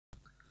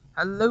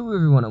Hello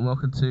everyone and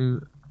welcome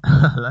to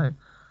hello.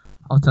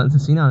 I'll turn to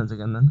Sea Islands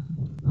again then.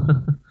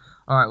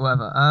 Alright,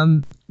 whatever.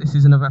 This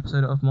is another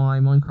episode of my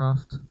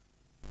Minecraft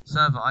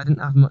server. I didn't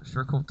have much to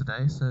record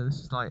today, so this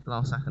is like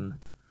last second.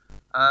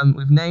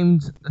 We've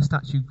named the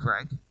statue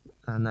Greg,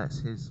 and that's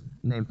his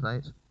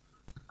nameplate.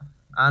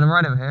 And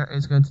right over here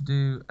is going to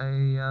do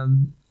a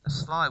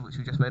slide which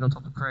we just made on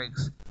top of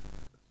Craig's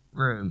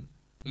room.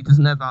 He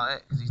doesn't know about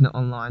it because he's not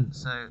online,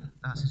 so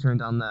that's his room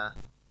down there.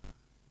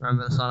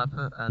 Remember the sign I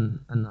put and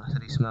I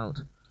said he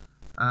smelled.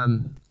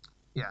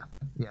 Yeah.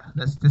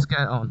 Let's get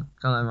it on.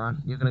 Come on,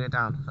 Ryan. You're gonna go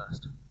down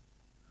first.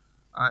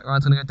 Alright,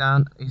 Ryan's gonna go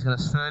down. He's gonna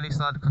slowly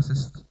slide across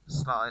this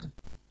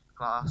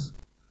glass,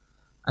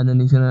 and then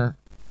he's gonna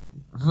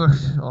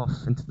rush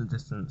off into the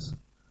distance.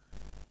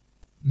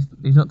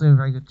 He's not doing a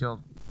very good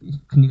job.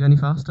 Can you go any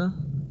faster?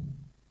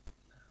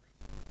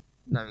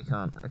 No, you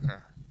can't. Okay.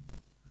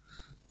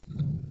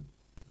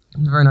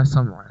 It's a very nice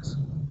sunrise.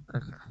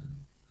 Okay.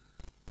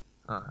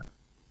 Alright.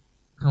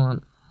 Come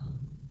on.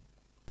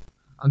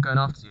 I'm going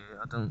after you.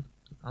 I'm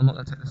not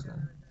gonna take this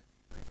long.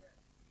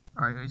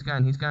 Alright, he's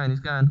going. He's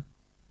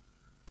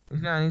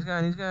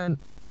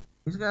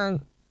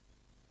going.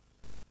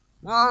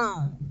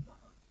 Whoa!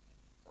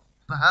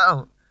 The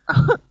hell?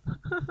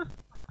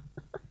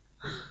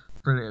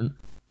 Brilliant.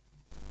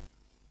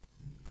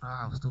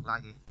 Oh, still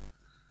laggy.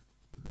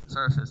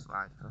 Sorry if it's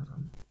lag. Hold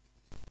on.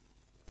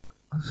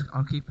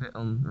 I'll keep it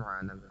on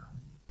Ryan then.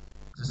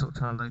 Just sort of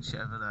trying to load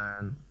shit over there.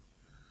 And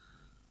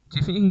do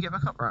you think you can get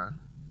back up, Ryan?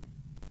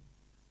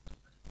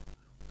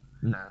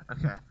 No.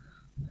 Okay.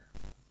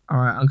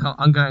 Alright,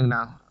 I'm going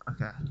now.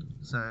 Okay.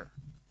 So.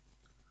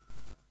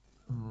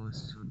 Oh,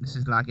 this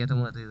is laggy. I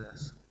don't want to do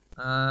this.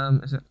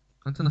 Is it?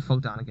 I'm turning the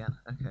fog down again.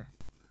 Okay.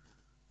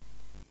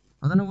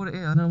 I don't know what it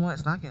is. I don't know why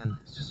it's lagging.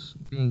 It's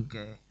just being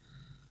gay.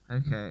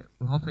 Okay,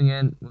 we're hopping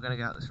in. We're gonna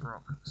get out this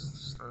rock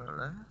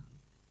slowly.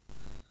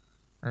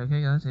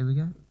 Okay, guys. Here we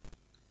go.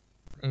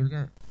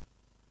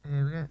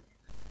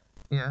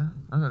 Yeah,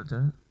 I gotta do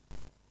it.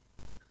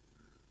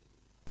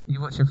 You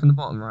watching from the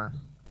bottom, right?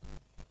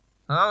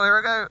 Oh, here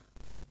we go.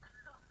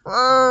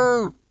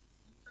 Whoa!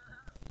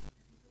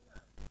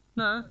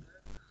 No,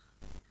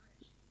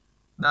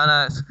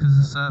 it's because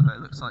the server.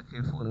 It looks like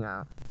you're falling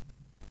out.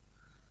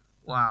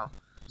 Wow.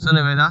 So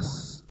anyway,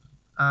 that's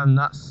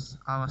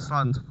our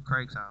slide on top of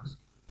Craig's house.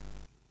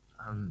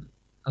 I'm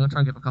gonna try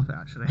and get back up it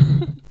actually.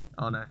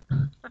 Oh no.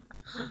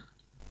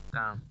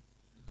 Damn.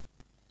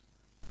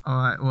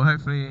 Alright, well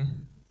hopefully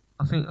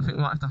I think we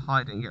might have to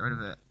hide it and get rid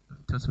of it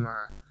till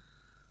tomorrow.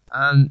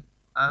 I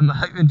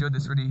hope you enjoyed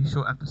this really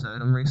short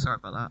episode. I'm really sorry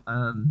about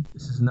that.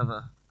 This is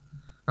another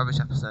rubbish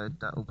episode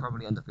that will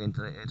probably end up being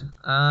deleted.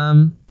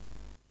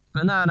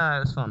 But no, it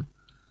was fun.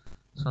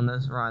 It's fun.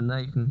 There's Ryan there.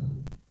 You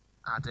can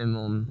add him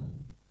on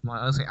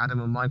I'll say add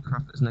him on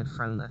Minecraft. There's no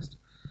friend list.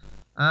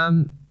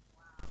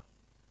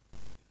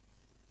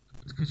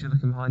 It's because you're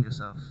looking behind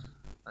yourself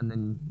and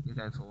then you're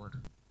going forward.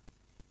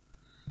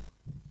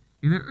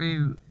 You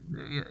literally,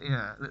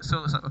 yeah, it sort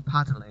of looks like we're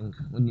paddling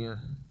when you're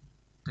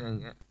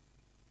doing it.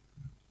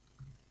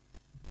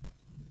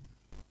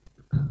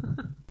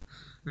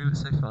 We look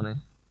so funny.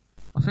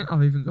 I think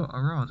I've even got a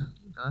rod,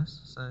 guys,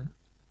 so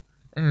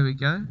here we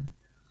go.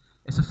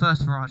 It's a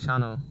first for our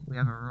channel. We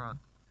have a rod.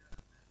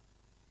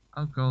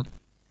 Oh god.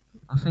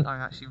 I think I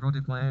actually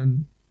rodded my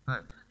own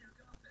boat.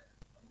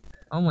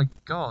 Oh my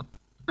god.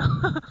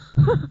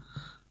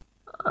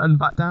 And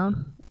back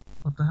down?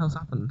 What the hell's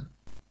happened?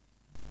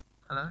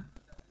 Hello?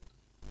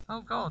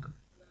 Oh god.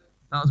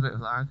 That was a bit of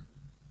lag.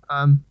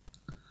 Alright,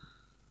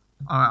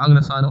 I'm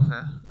gonna sign off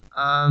here.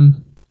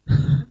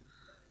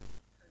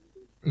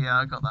 Yeah,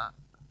 I got that.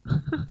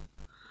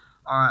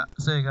 Alright,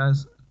 see you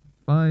guys.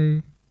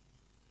 Bye.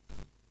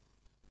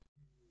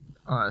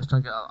 Alright, let's try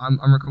and get up.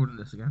 I'm recording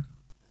this again.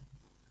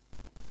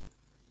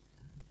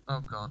 Oh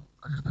god,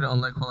 I just put it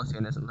on low quality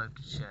and it isn't loaded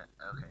shit.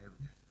 Okay, here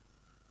we go.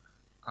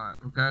 Alright,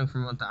 we're going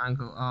from the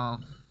angle. Oh,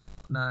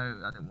 no,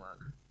 that didn't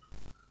work.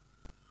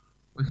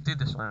 We can do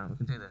this round, we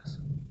can do this.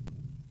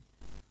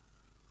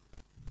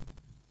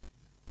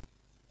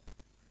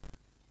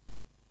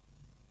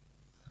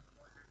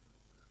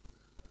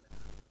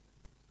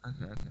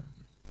 Okay.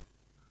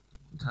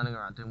 I'm turning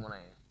around, doing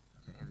 180.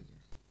 Okay, here we go.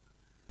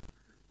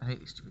 I hate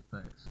these stupid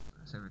boats.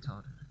 They're so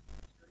retarded.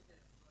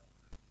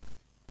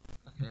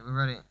 Okay, we're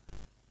ready.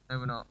 No,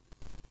 we're not.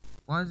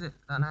 Why is it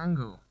at an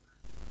angle?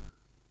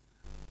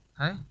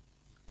 Hey?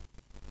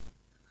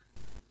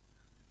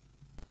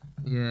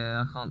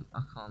 Yeah, I can't.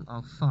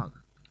 Oh, fuck.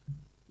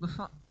 The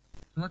fuck?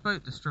 My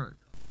boat destroyed.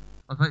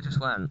 My boat just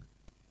went.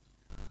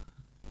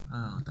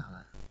 Oh, damn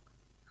it.